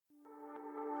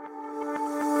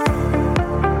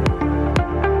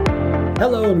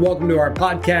Hello and welcome to our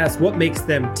podcast, What Makes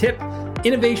Them Tip?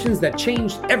 Innovations that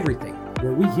changed everything,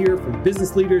 where we hear from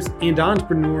business leaders and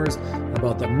entrepreneurs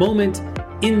about the moment,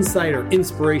 insight, or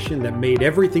inspiration that made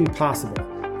everything possible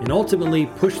and ultimately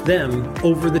pushed them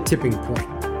over the tipping point.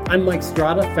 I'm Mike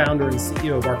Strada, founder and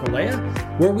CEO of Encore,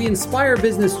 where we inspire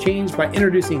business change by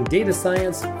introducing data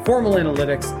science, formal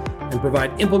analytics, and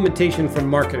provide implementation from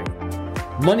marketing.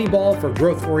 Moneyball for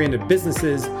growth-oriented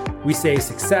businesses, we say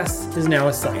success is now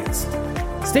a science.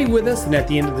 Stay with us, and at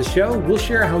the end of the show, we'll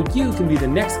share how you can be the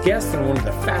next guest on one of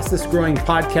the fastest growing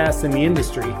podcasts in the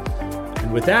industry.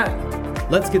 And with that,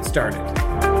 let's get started.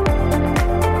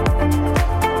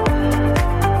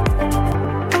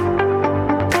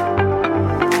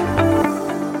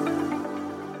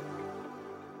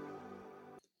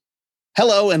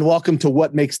 Hello, and welcome to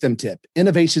What Makes Them Tip,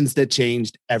 innovations that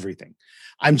changed everything.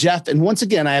 I'm Jeff, and once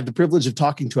again, I have the privilege of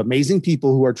talking to amazing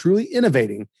people who are truly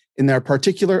innovating in their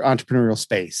particular entrepreneurial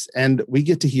space, and we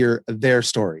get to hear their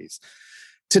stories.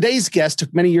 Today's guest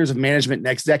took many years of management and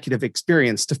executive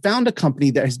experience to found a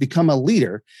company that has become a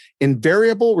leader in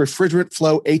variable refrigerant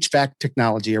flow HVAC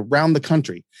technology around the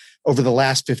country over the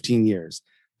last 15 years.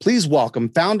 Please welcome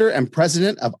founder and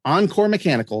president of Encore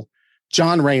Mechanical,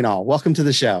 John Reynal. Welcome to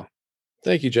the show.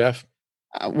 Thank you, Jeff.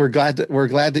 We're glad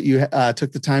that you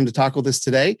took the time to talk with us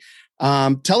today.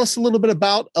 Tell us a little bit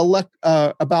about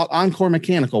Encore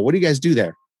Mechanical. What do you guys do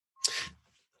there?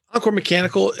 Encore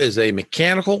Mechanical is a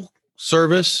mechanical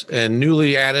service and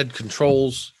newly added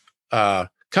controls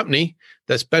company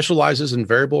that specializes in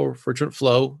variable refrigerant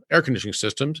flow air conditioning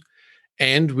systems.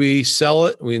 And we sell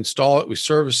it, we install it, we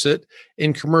service it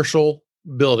in commercial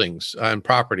buildings and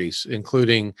properties,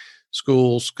 including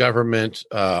schools, government,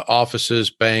 offices,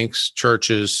 banks,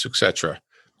 churches, etc.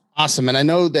 Awesome. And I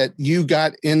know that you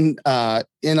got in on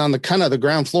the kind of the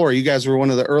ground floor. You guys were one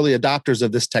of the early adopters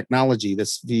of this technology,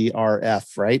 this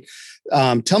VRF, right?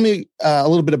 Tell me a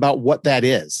little bit about what that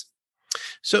is.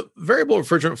 So variable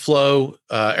refrigerant flow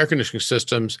air conditioning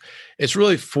systems, it's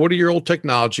really 40-year-old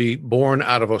technology born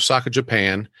out of Osaka,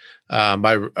 Japan,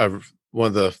 by one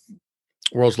of the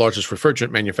world's largest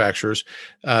refrigerant manufacturers.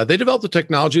 They developed the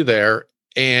technology there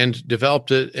and developed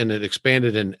it, and it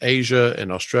expanded in Asia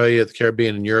and Australia, the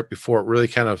Caribbean, and Europe before it really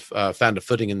kind of found a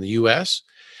footing in the U.S.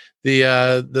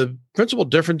 The principal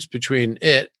difference between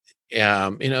it,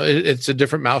 it's a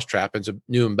different mousetrap. It's a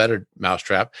new embedded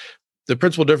mousetrap. The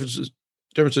principal differences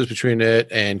between it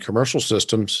and commercial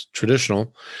systems,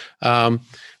 traditional,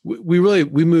 we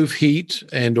move heat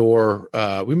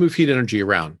we move heat energy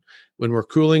around. When we're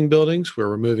cooling buildings, we're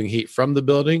removing heat from the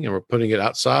building and we're putting it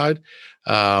outside.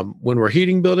 When we're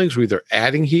heating buildings, we're either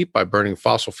adding heat by burning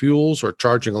fossil fuels or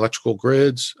charging electrical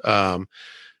grids and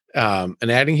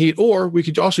adding heat, or we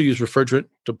could also use refrigerant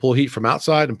to pull heat from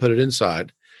outside and put it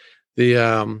inside.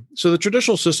 So the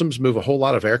traditional systems move a whole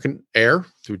lot of air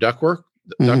through ductwork.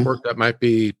 Ductwork that might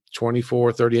be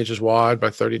 24, 30 inches wide by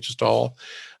 30 inches tall.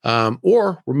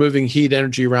 Or we're moving heat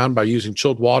energy around by using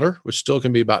chilled water, which still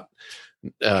can be about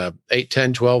 8,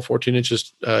 10, 12, 14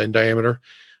 inches in diameter.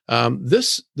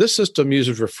 This system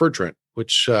uses refrigerant,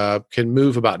 which can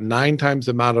move about 9 times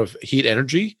the amount of heat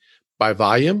energy by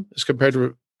volume as compared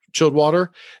to chilled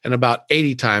water, and about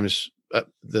 80 times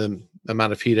the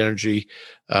amount of heat energy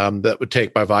that would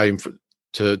take by volume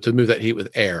to move that heat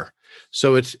with air.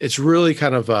 So it's really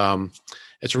kind of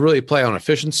it's really a play on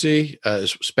efficiency,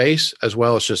 space, as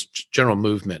well as just general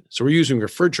movement. So we're using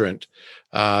refrigerant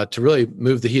to really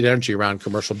move the heat energy around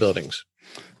commercial buildings.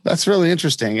 That's really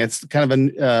interesting. It's kind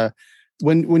of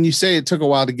when you say it took a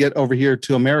while to get over here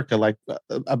to America, like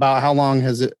about how long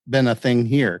has it been a thing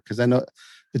here? Because I know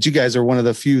that you guys are one of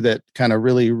the few that kind of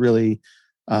really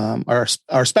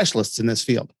are specialists in this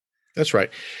field. That's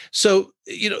right. So,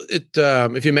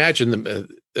 if you imagine the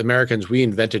Americans, we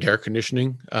invented air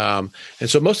conditioning. And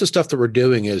so most of the stuff that we're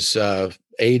doing is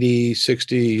 80,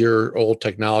 60-year-old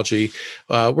technology.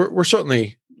 We're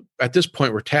certainly, at this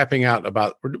point, we're tapping out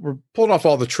we're pulling off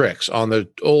all the tricks on the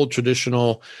old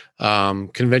traditional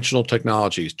conventional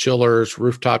technologies, chillers,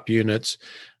 rooftop units.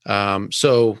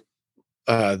 So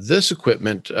this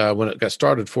equipment, when it got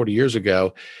started 40 years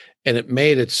ago, and it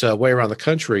made its way around the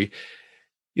country,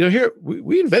 here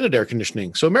we invented air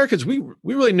conditioning. So Americans, we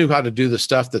really knew how to do the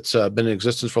stuff that's been in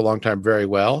existence for a long time very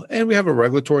well. And we have a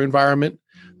regulatory environment.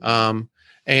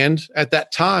 And at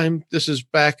that time, this is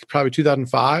back probably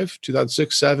 2005,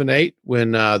 2006, 7, 8,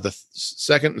 when the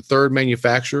second and third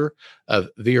manufacturer of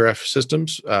VRF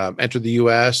systems entered the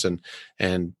U.S.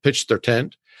 and pitched their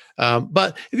tent.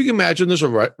 But if you can imagine, there's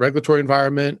a regulatory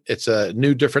environment. It's a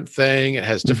new, different thing. It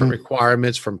has different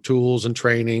requirements from tools and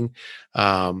training.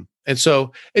 And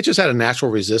so it just had a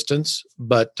natural resistance.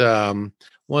 But one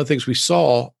of the things we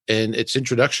saw in its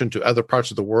introduction to other parts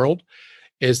of the world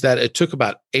is that it took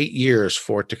about 8 years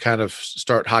for it to kind of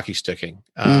start hockey sticking.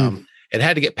 It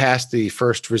had to get past the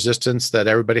first resistance that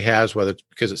everybody has, whether it's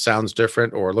because it sounds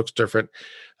different or looks different.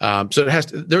 So it has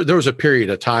to, there was a period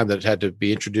of time that it had to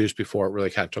be introduced before it really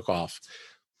kind of took off.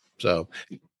 So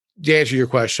to answer your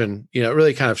question, it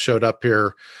really kind of showed up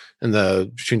here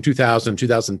between 2000 and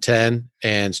 2010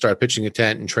 and started pitching a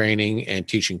tent and training and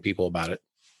teaching people about it.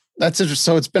 That's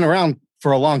interesting. So it's been around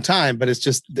for a long time, but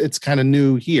it's kind of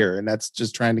new here. And that's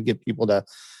just trying to get people to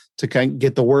kind of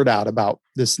get the word out about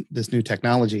this new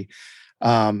technology.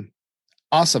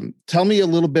 Awesome. Tell me a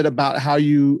little bit about how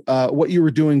what you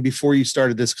were doing before you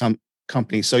started this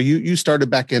company. So you started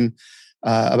back in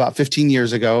about 15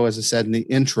 years ago, as I said in the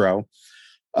intro.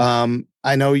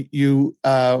 I know you,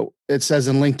 it says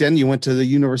in LinkedIn, you went to the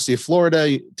University of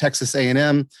Florida, Texas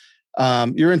A&M.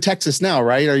 You're in Texas now,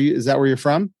 right? Is that where you're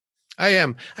from? I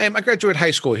am. I graduated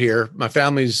high school here. My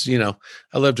family's,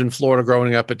 I lived in Florida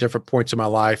growing up at different points in my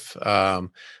life.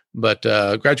 But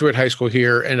graduated high school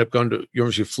here, ended up going to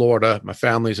University of Florida. My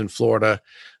family's in Florida.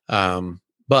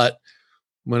 But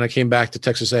when I came back to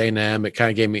Texas A&M, it kind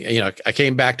of gave me, I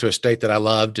came back to a state that I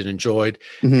loved and enjoyed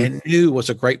and knew was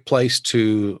a great place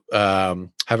to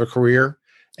have a career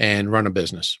and run a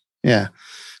business. Yeah.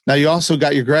 Now you also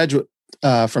got your graduate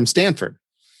from Stanford.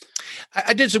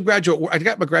 I did some I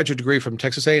got my graduate degree from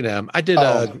Texas A&M. I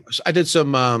did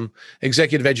some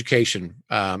executive education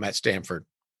at Stanford.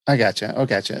 I gotcha.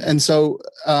 And so,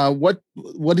 what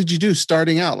did you do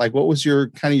starting out? Like, what was your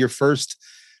first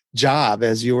job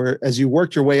as you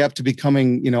worked your way up to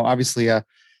becoming, obviously a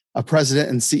president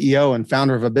and CEO and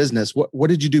founder of a business? What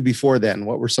did you do before then?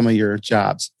 What were some of your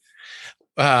jobs?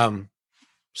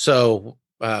 So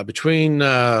between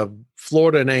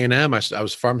Florida and A&M, I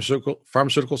was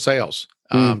pharmaceutical sales.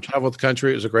 Traveled the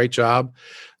country. It was a great job.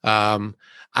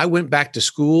 I went back to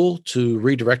school to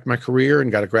redirect my career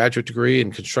and got a graduate degree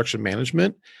in construction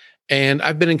management. And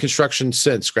I've been in construction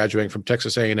since graduating from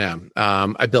Texas A&M.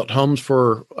 I built homes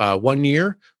for 1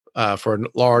 year for a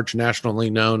large nationally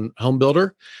known home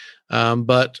builder.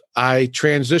 But I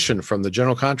transitioned from the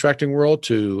general contracting world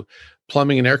to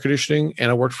plumbing and air conditioning.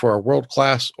 And I worked for a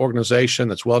world-class organization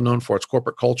that's well known for its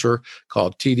corporate culture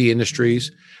called TD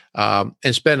Industries. And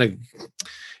spent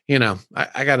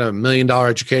I got $1 million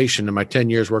education in my 10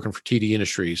 years working for TD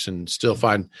Industries, and still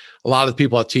find a lot of the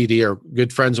people at TD are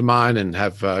good friends of mine and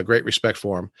have great respect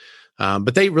for them.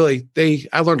 But I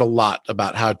learned a lot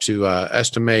about how to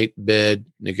estimate, bid,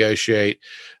 negotiate,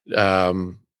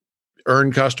 earn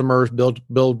customers,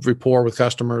 build rapport with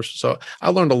customers. So I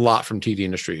learned a lot from TD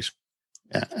Industries.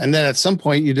 Yeah. And then at some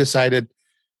point you decided,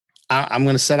 I'm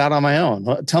going to set out on my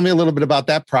own. Tell me a little bit about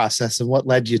that process and what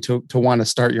led you to want to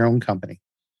start your own company.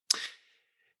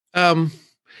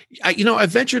 I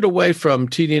ventured away from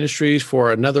TD Industries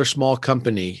for another small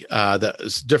company that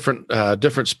is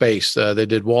different space. They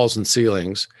did walls and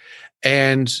ceilings.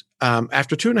 And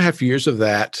after 2.5 years of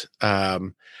that,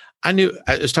 I knew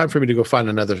it was time for me to go find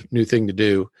another new thing to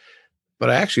do. But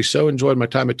I actually so enjoyed my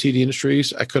time at TD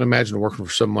Industries, I couldn't imagine working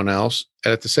for someone else.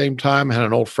 And at the same time, I had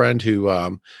an old friend who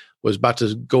was about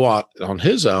to go out on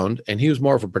his own, and he was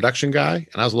more of a production guy,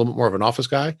 and I was a little bit more of an office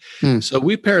guy. So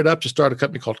we paired up to start a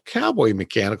company called Cowboy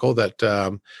Mechanical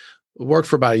that worked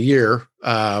for about a year.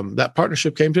 That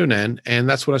partnership came to an end, and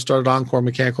that's when I started Encore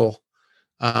Mechanical.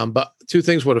 But two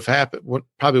things would have happened.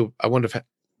 Probably I wouldn't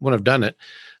have done it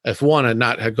if one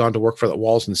had gone to work for the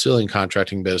walls and ceiling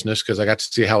contracting business, because I got to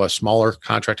see how a smaller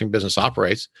contracting business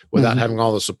operates without having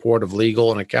all the support of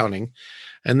legal and accounting.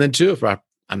 And then two,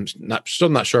 I'm still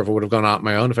not sure if I would have gone out on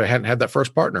my own if I hadn't had that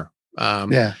first partner.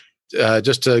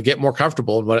 Just to get more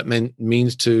comfortable in what it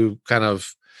means to kind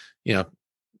of,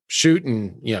 shoot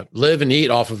and, live and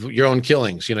eat off of your own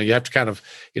killings. You have to kind of,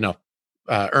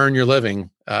 earn your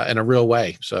living in a real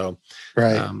way. So,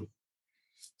 right.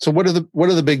 So what are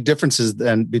the big differences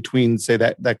then between, say,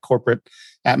 that corporate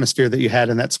atmosphere that you had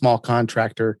and that small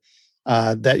contractor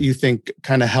that you think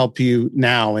kind of help you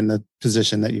now in the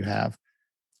position that you have?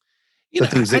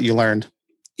 Things that you learned.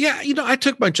 Yeah. I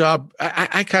took my job.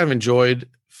 I kind of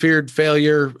feared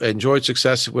failure, enjoyed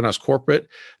success when I was corporate.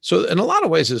 So in a lot of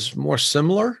ways it's more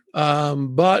similar.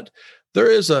 But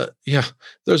there's an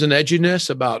edginess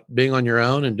about being on your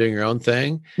own and doing your own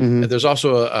thing. And there's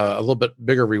also a little bit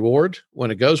bigger reward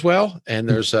when it goes well. And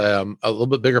there's a little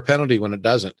bit bigger penalty when it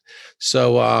doesn't.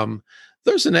 So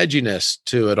there's an edginess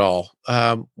to it all.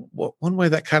 One way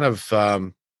that kind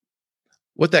of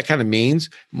what that kind of means,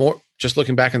 more just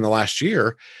looking back in the last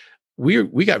year,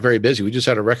 we got very busy. We just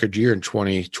had a record year in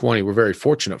 2020. We're very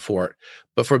fortunate for it.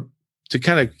 But to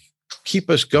kind of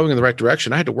keep us going in the right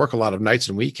direction, I had to work a lot of nights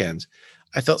and weekends.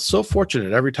 I felt so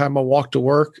fortunate every time I walked to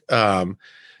work,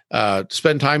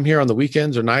 spend time here on the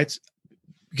weekends or nights,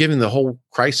 given the whole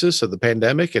crisis of the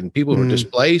pandemic and people who were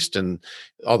displaced and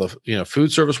all the,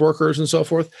 food service workers and so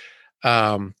forth.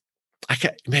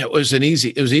 It was an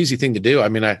easy thing to do. I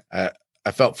mean,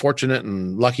 I felt fortunate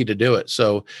and lucky to do it.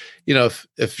 So,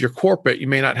 if you're corporate, you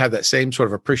may not have that same sort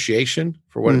of appreciation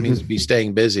for what it means to be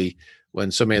staying busy when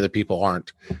so many other people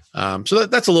aren't. So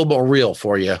that's a little more real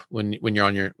for you when you're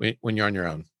on your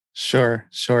own. Sure.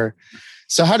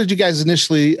 So how did you guys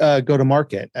initially go to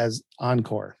market as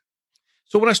Encore?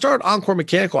 So when I started Encore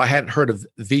Mechanical, I hadn't heard of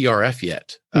VRF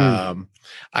yet. I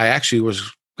actually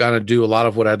was going to do a lot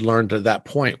of what I'd learned at that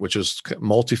point, which is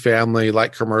multifamily,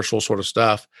 light commercial sort of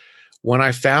stuff. When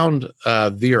I found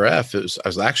VRF, I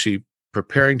was actually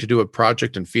preparing to do a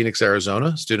project in Phoenix,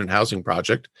 Arizona, student housing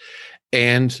project.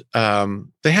 And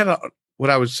they had what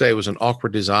I would say was an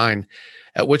awkward design,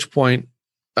 at which point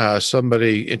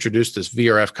somebody introduced this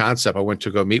VRF concept. I went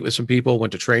to go meet with some people,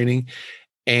 went to training,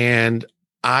 and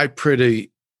I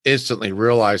pretty instantly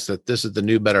realized that this is the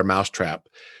new, better mousetrap.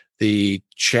 The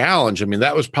challenge,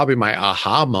 that was probably my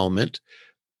aha moment,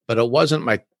 but it wasn't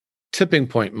my tipping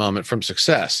point moment from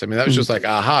success. That was just like,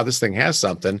 aha, this thing has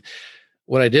something.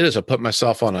 What I did is I put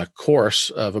myself on a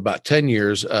course of about 10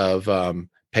 years of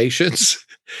patience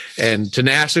and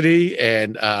tenacity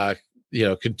and,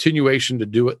 continuation to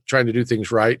do it, trying to do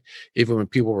things right, even when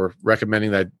people were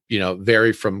recommending that,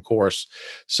 vary from course.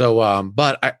 So,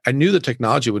 but I knew the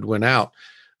technology would win out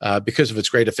because of its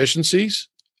great efficiencies.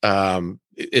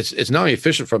 It's not only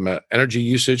efficient from an energy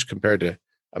usage compared to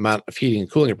amount of heating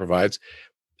and cooling it provides,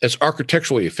 it's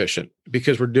architecturally efficient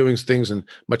because we're doing things in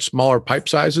much smaller pipe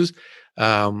sizes.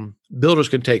 Builders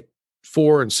can take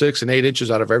 4 and 6 and 8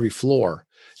 inches out of every floor.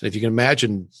 And if you can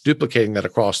imagine duplicating that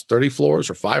across 30 floors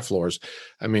or 5 floors,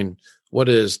 what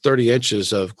is 30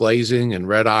 inches of glazing and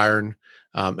red iron,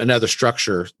 another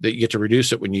structure that you get to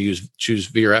reduce it when you choose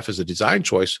VRF as a design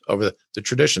choice over the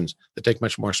traditions that take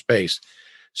much more space.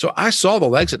 So I saw the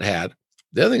legs it had.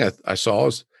 The other thing I saw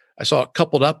it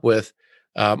coupled up with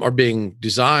are being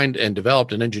designed and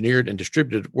developed and engineered and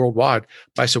distributed worldwide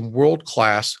by some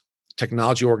world-class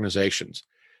technology organizations.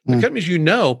 The companies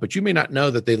but you may not know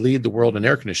that they lead the world in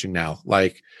air conditioning now,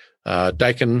 like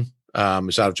Daikin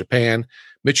is out of Japan,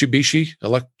 Mitsubishi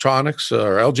Electronics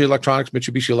or LG Electronics,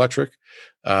 Mitsubishi Electric,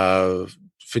 Fujitsu,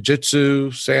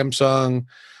 Samsung,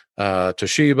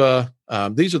 Toshiba.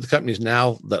 These are the companies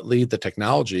now that lead the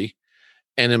technology.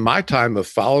 And in my time of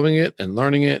following it and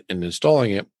learning it and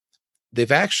installing it,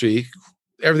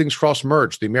 everything's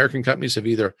cross-merged. The American companies have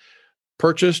either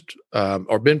purchased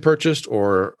or been purchased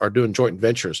or are doing joint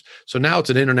ventures. So now it's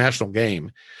an international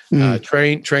game.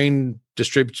 Train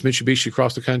distributes Mitsubishi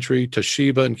across the country.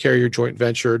 Toshiba and Carrier joint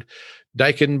ventured.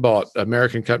 Daikin bought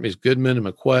American companies Goodman and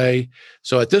McQuay.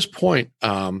 So at this point,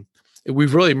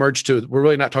 we've really merged to, we're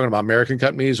really not talking about American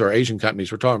companies or Asian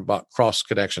companies. We're talking about cross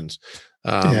connections.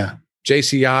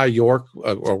 JCI, York,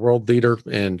 a world leader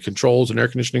in controls and air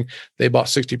conditioning, they bought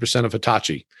 60% of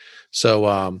Hitachi.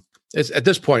 So it's at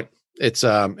this point,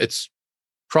 it's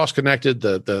cross-connected.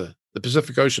 The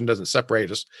Pacific Ocean doesn't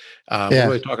separate us. We're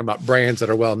really talking about brands that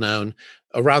are well known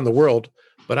around the world.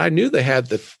 But I knew they had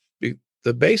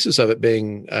the basis of it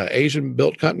being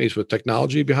Asian-built companies with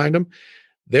technology behind them.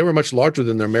 They were much larger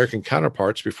than their American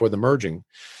counterparts before the merging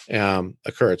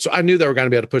occurred. So I knew they were going to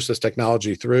be able to push this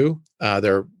technology through.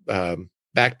 They're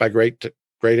backed by great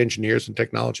engineers and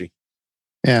technology.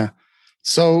 Yeah.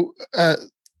 So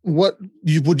would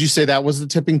you say that was the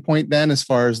tipping point then, as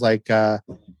far as like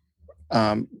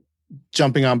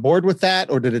jumping on board with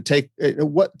that, or did it take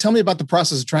tell me about the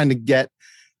process of trying to get,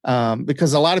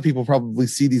 because a lot of people probably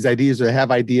see these ideas or they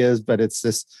have ideas, but it's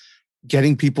this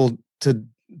getting people to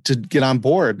get on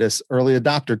board, this early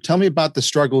adopter. Tell me about the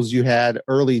struggles you had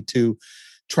early to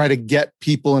try to get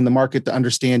people in the market to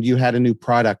understand you had a new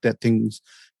product, that things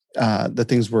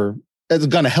were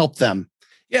going to help them.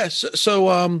 Yes.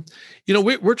 So,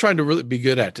 we're trying to really be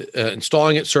good at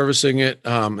installing it, servicing it,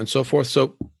 and so forth.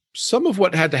 So some of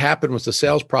what had to happen was the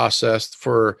sales process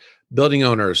for building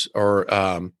owners or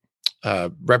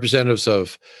representatives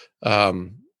of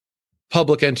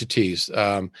public entities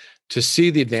to see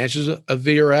the advantages of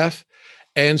VRF.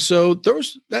 And so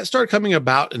that started coming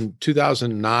about in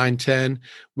 2009, 10.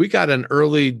 We got an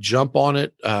early jump on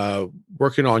it,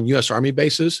 working on U.S. Army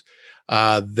bases.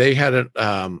 They had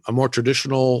a more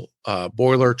traditional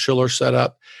boiler chiller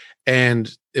setup.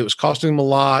 and it was costing them a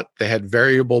lot. They had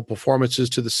variable performances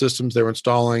to the systems they were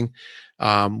installing.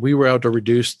 We were able to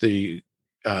reduce the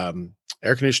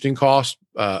air conditioning cost,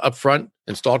 upfront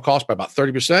installed cost by about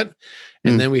 30%.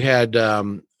 And then we had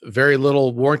very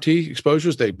little warranty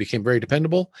exposures. They became very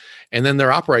dependable. And then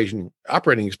their operating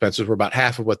expenses were about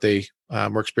half of what they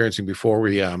were experiencing before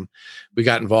we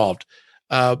got involved.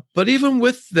 But even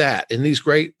with that, in these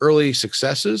great early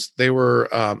successes, they were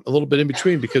a little bit in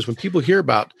between, because when people hear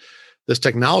about this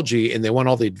technology and they want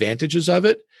all the advantages of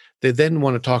it, they then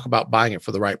want to talk about buying it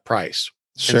for the right price.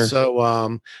 Sure. And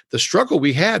so the struggle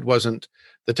we had wasn't,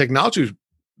 the technology was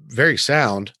very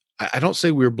sound. I don't say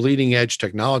we were bleeding edge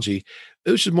technology. It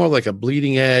was just more like a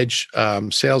bleeding edge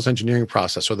sales engineering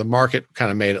process, or the market kind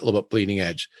of made it a little bit bleeding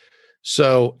edge.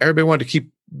 So everybody wanted to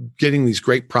keep getting these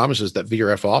great promises that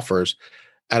VRF offers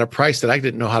at a price that I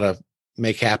didn't know how to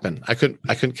make happen. I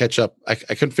couldn't catch up. I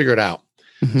couldn't figure it out.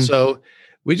 So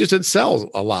we just didn't sell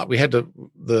a lot. We had to,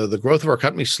 the growth of our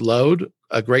company slowed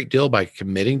a great deal by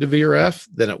committing to VRF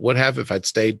than it would have if I'd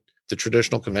stayed the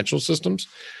traditional conventional systems.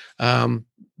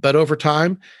 But over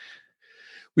time,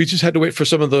 we just had to wait for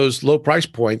some of those low price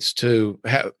points to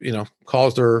have,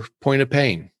 cause their point of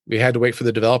pain. We had to wait for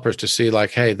the developers to see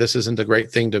like, hey, this isn't a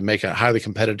great thing to make a highly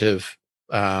competitive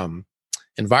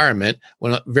environment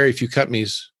when very few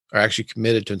companies are actually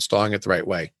committed to installing it the right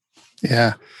way.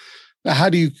 Yeah. Now, how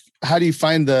do you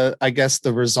find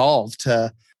the resolve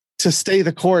to stay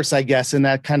the course, I guess, in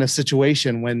that kind of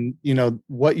situation when,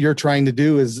 what you're trying to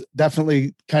do is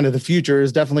definitely kind of the future,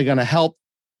 is definitely going to help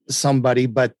somebody,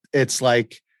 but it's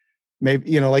like,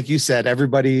 maybe, like you said,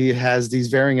 everybody has these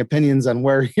varying opinions on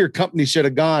where your company should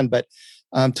have gone. But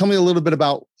tell me a little bit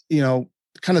about,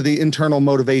 kind of the internal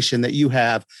motivation that you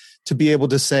have to be able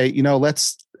to say, I'm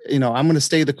going to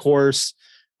stay the course.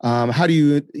 How do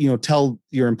you, tell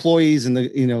your employees and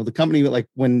the company, like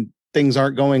when things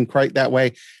aren't going quite that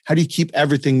way, how do you keep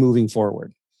everything moving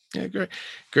forward? Yeah,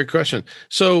 great question.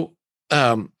 So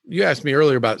you asked me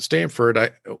earlier about Stanford.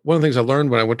 One of the things I learned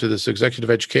when I went to this executive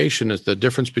education is the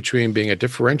difference between being a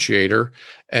differentiator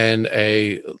and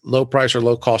a low price or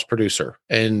low cost producer.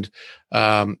 And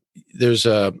there's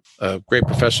a great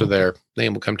professor there,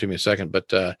 name will come to me in a second,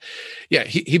 but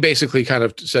he basically kind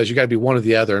of says you got to be one or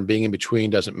the other, and being in between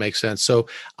doesn't make sense. So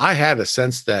I had a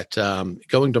sense that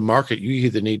going to market, you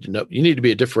either need to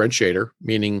be a differentiator,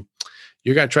 meaning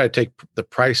you're going to try to take the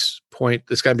price point.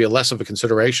 It's got to be less of a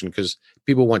consideration because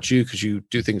people want you because you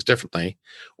do things differently,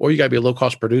 or you got to be a low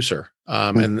cost producer.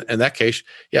 And in that case,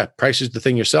 price is the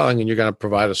thing you're selling, and you're going to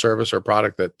provide a service or a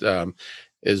product that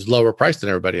is lower priced than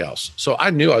everybody else. So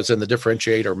I knew I was in the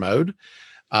differentiator mode.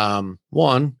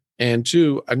 One, and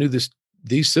two, I knew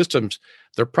these systems,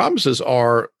 their promises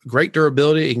are great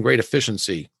durability and great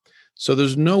efficiency. So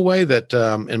there's no way that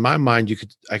in my mind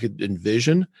I could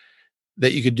envision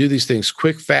that you could do these things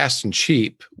quick, fast, and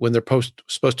cheap when they're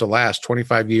supposed to last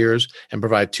 25 years and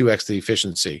provide 2x the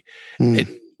efficiency.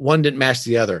 One didn't match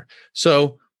the other.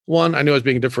 So one, I knew I was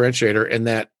being a differentiator, and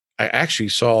that I actually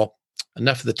saw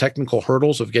enough of the technical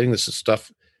hurdles of getting this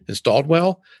stuff installed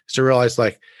well to realize,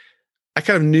 like, I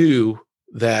kind of knew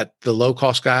that the low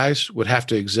cost guys would have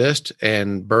to exist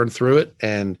and burn through it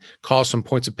and cause some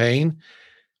points of pain.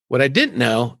 What I didn't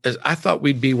know is I thought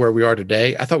we'd be where we are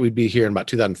today. I thought we'd be here in about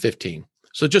 2015.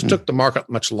 So it just took the market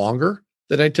much longer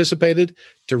than I anticipated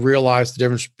to realize the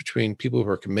difference between people who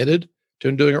are committed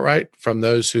to doing it right from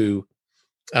those who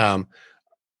are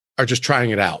just trying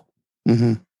it out.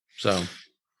 So,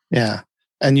 yeah.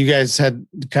 And you guys had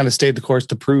kind of stayed the course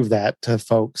to prove that to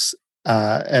folks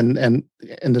and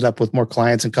ended up with more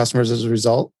clients and customers as a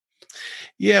result.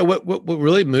 Yeah, what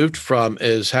really moved from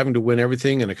is having to win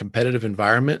everything in a competitive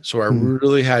environment. So I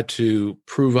really had to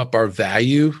prove up our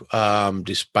value,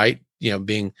 despite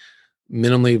being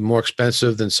minimally more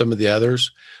expensive than some of the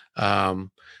others.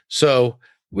 So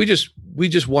we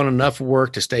just won enough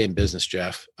work to stay in business,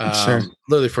 Jeff. Sure.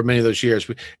 Literally for many of those years,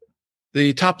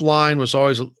 the top line was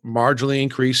always marginally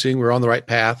increasing. We were on the right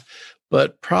path,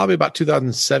 but probably about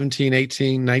 2017,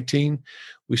 18, 19.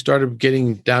 We started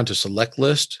getting down to select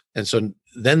list. And so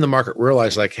then the market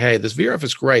realized, like, hey, this VRF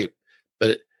is great,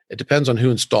 but it depends on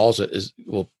who installs it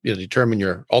will determine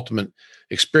your ultimate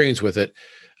experience with it.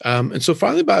 And so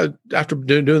finally, after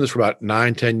doing this for about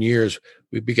 9-10 years,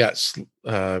 we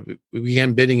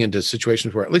began bidding into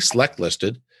situations where at least select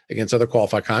listed against other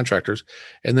qualified contractors.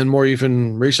 And then more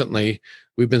even recently,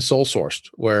 we've been sole sourced,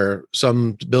 where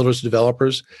some builders,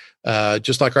 developers,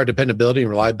 just like our dependability and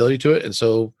reliability to it. And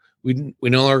so we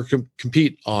no longer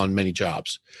compete on many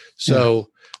jobs. So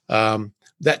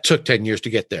that took 10 years to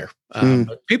get there.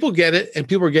 But people get it, and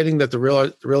people are getting that the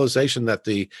realization that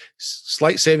the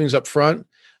slight savings up front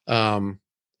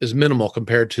is minimal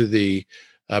compared to the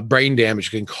brain damage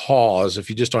it can cause if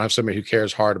you just don't have somebody who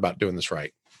cares hard about doing this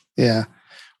right. Yeah.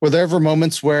 Were there ever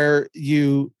moments where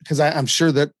because I'm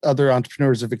sure that other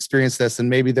entrepreneurs have experienced this, and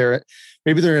maybe they're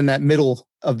in that middle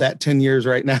of that 10 years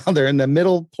right now. They're in the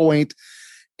middle point,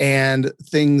 and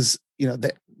things,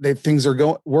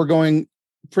 we're going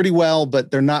pretty well,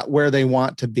 but they're not where they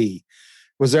want to be.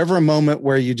 Was there ever a moment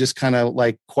where you just kind of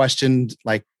like questioned,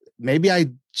 like, maybe I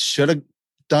should have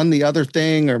done the other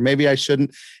thing, or maybe I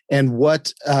shouldn't? And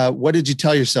what did you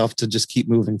tell yourself to just keep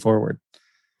moving forward?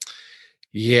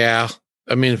 Yeah.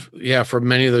 I mean, for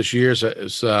many of those years, it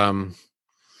was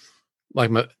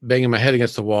like banging my head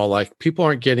against the wall. Like, people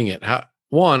aren't getting it.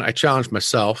 I challenged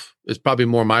myself. It's probably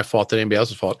more my fault than anybody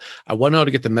else's fault. I wasn't able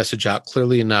to get the message out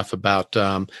clearly enough about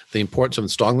the importance of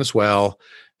installing this well,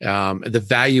 and the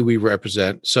value we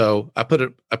represent. So I put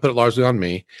it largely on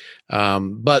me.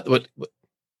 But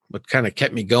what kind of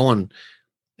kept me going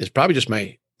is probably just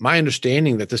my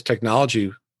understanding that this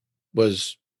technology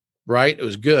was right. It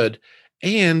was good.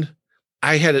 And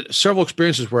I had several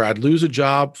experiences where I'd lose a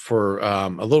job for a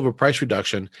little bit of price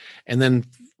reduction. And then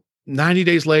 90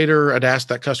 days later, I'd ask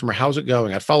that customer, how's it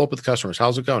going? I'd follow up with the customers.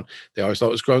 How's it going? They always thought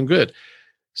it was going good.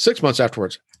 6 months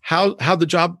afterwards, how'd the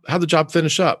job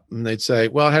finish up? And they'd say,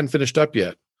 well, it hadn't finished up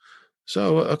yet.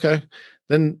 So, okay.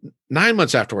 Then 9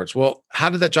 months afterwards, well, how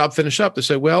did that job finish up? They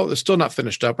say, well, it's still not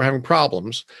finished up. We're having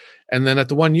problems. And then at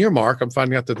the 1 year mark, I'm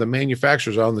finding out that the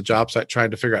manufacturers are on the job site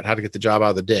trying to figure out how to get the job out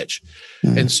of the ditch.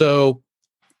 Mm-hmm. And so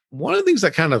one of the things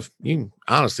that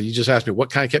honestly, you just asked me what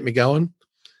kind of kept me going.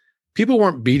 People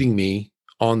weren't beating me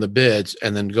on the bids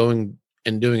and then going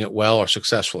and doing it well or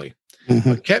successfully. Mm-hmm.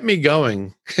 What kept me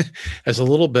going as a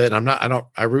little bit.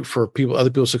 I root for other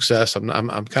people's success. I'm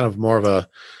kind of more of a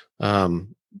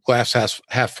glass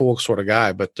half full sort of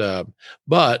guy, but I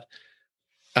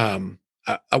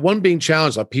wasn't being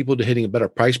challenged on people to hitting a better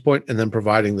price point and then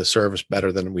providing the service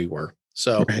better than we were.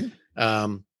 So,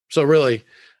 right. So really,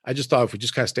 I just thought if we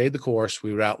just kind of stayed the course,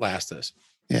 we would outlast this.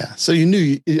 Yeah. So you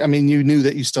knew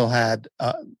that you still had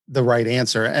the right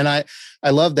answer. And I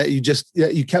love that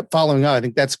you kept following up. I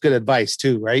think that's good advice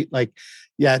too, right? Like,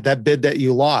 yeah, that bid that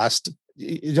you lost,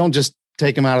 you don't just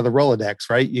take them out of the Rolodex,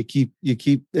 right? You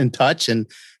keep in touch and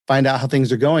find out how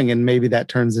things are going. And maybe that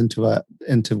turns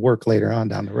into work later on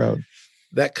down the road.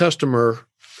 That customer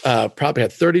probably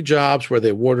had 30 jobs where they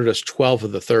awarded us 12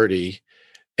 of the 30.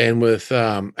 And with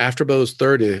after those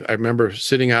 30, I remember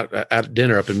sitting out at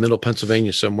dinner up in Middle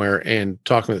Pennsylvania somewhere and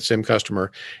talking with the same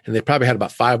customer, and they probably had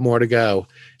about 5 more to go.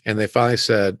 And they finally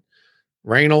said,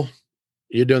 Reynal,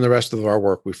 you're doing the rest of our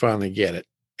work. We finally get it.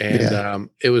 And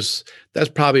that's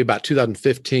probably about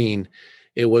 2015.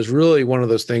 It was really one of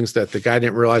those things that the guy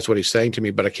didn't realize what he's saying to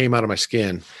me, but I came out of my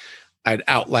skin. I'd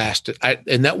outlasted.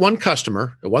 And that one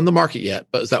customer, it wasn't the market yet,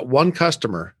 but it was that one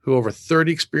customer who over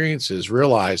 30 experiences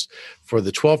realized for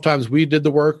the 12 times we did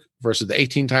the work versus the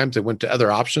 18 times they went to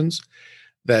other options,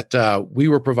 that we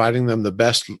were providing them the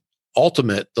best,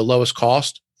 the lowest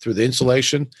cost through the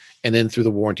installation and then through the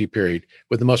warranty period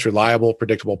with the most reliable,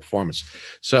 predictable performance.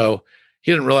 So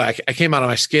he didn't realize, I came out of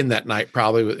my skin that night,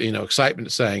 probably with,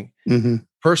 excitement, saying, mm-hmm.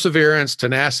 Perseverance,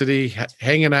 tenacity,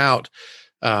 hanging out,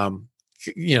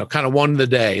 kind of won the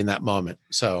day in that moment.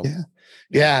 So,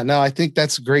 yeah, no, I think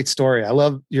that's a great story. I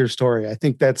love your story. I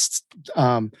think that's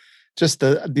just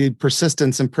the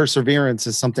persistence and perseverance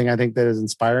is something I think that is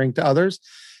inspiring to others.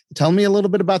 Tell me a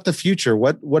little bit about the future.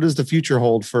 What does the future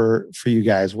hold for you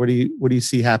guys? What do you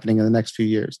see happening in the next few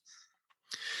years?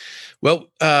 Well,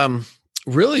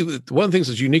 really, one of the things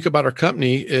that's unique about our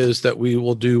company is that we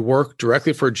will do work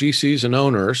directly for GCs and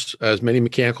owners, as many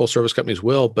mechanical service companies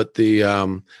will. But the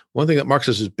one thing that marks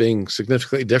us as being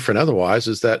significantly different otherwise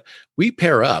is that we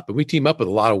pair up and we team up with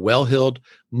a lot of well-heeled,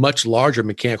 much larger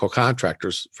mechanical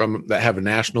contractors that have a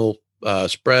national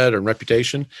spread and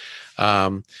reputation.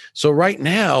 So right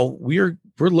now we're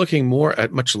looking more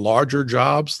at much larger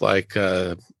jobs like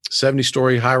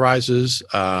 70-story high rises,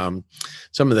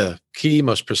 some of the key,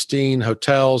 most pristine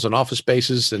hotels and office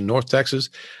spaces in North Texas,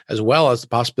 as well as the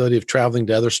possibility of traveling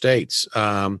to other states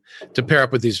to pair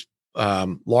up with these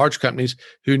large companies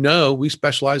who know we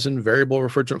specialize in variable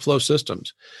refrigerant flow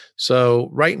systems. So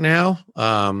right now,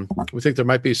 we think there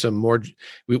might be some more.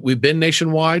 We've been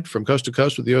nationwide from coast to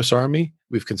coast with the U.S. Army.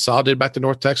 We've consolidated back to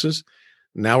North Texas.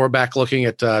 Now we're back looking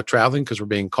at traveling because we're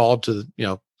being called to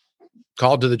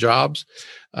the jobs.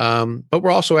 But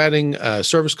we're also adding a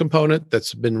service component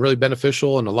that's been really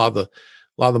beneficial, and a lot of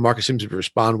the market seems to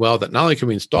respond well. That not only can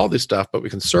we install this stuff, but we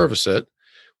can service it.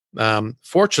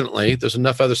 Fortunately, there's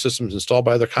enough other systems installed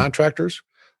by other contractors.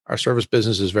 Our service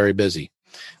business is very busy.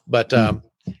 But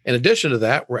in addition to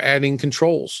that, we're adding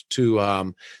controls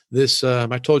to this.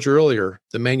 I told you earlier,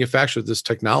 the manufacturer of this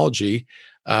technology,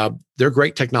 they're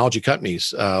great technology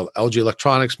companies. LG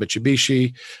Electronics,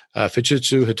 Mitsubishi,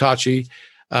 Fujitsu, Hitachi.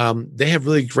 They have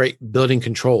really great building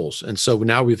controls. And so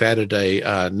now we've added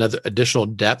another additional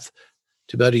depth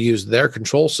to be able to use their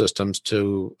control systems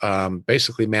to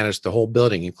basically manage the whole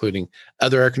building, including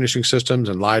other air conditioning systems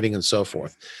and lighting and so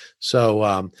forth.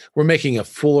 So we're making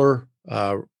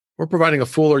we're providing a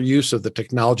fuller use of the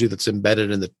technology that's embedded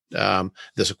in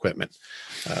this equipment.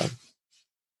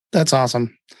 That's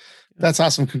awesome. That's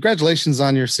awesome. Congratulations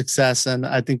on your success. And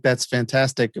I think that's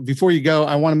fantastic. Before you go,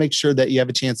 I want to make sure that you have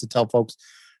a chance to tell folks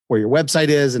where your website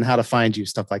is and how to find you,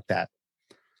 stuff like that.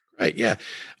 Right. Yeah.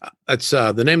 That's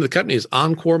the name of the company is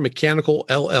Encore Mechanical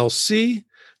LLC.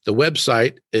 The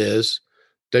website is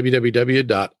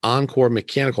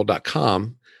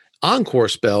www.encoremechanical.com. Encore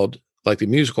spelled like the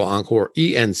musical Encore,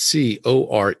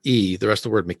 Encore, the rest of the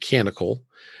word mechanical.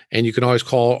 And you can always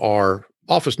call our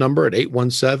office number at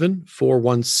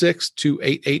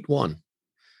 817-416-2881.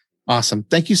 Awesome.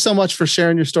 Thank you so much for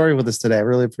sharing your story with us today. I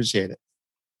really appreciate it.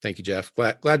 Thank you, Jeff.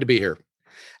 Glad to be here.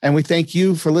 And we thank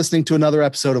you for listening to another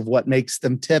episode of What Makes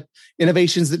Them Tip,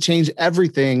 innovations that change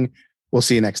everything. We'll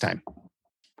see you next time.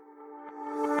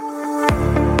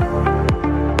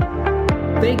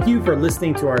 Thank you for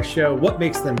listening to our show, What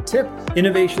Makes Them Tip,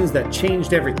 innovations that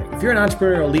changed everything. If you're an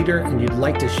entrepreneurial leader and you'd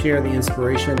like to share the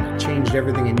inspiration that changed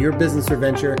everything in your business or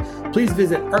venture, please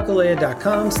visit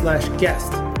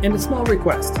arkalea.com/guest. And a small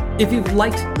request, if you've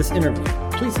liked this interview,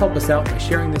 please help us out by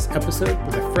sharing this episode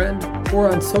with a friend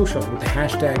or on social with the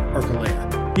hashtag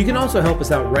Arkalea. You can also help us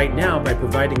out right now by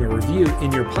providing a review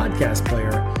in your podcast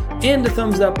player, and a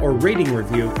thumbs up or rating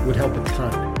review would help a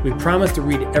ton. We promise to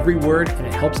read every word, and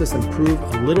it helps us improve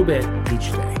a little bit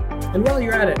each day. And while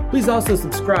you're at it, please also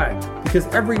subscribe, because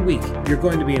every week you're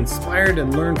going to be inspired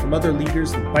and learn from other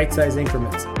leaders in bite-sized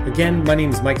increments. Again, my name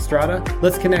is Mike Strada.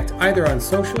 Let's connect either on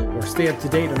social or stay up to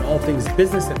date on all things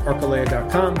business at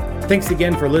arkalea.com. Thanks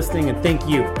again for listening, and thank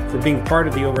you for being part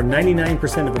of the over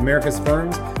 99% of America's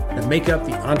firms that make up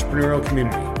the entrepreneurial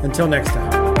community. Until next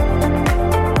time.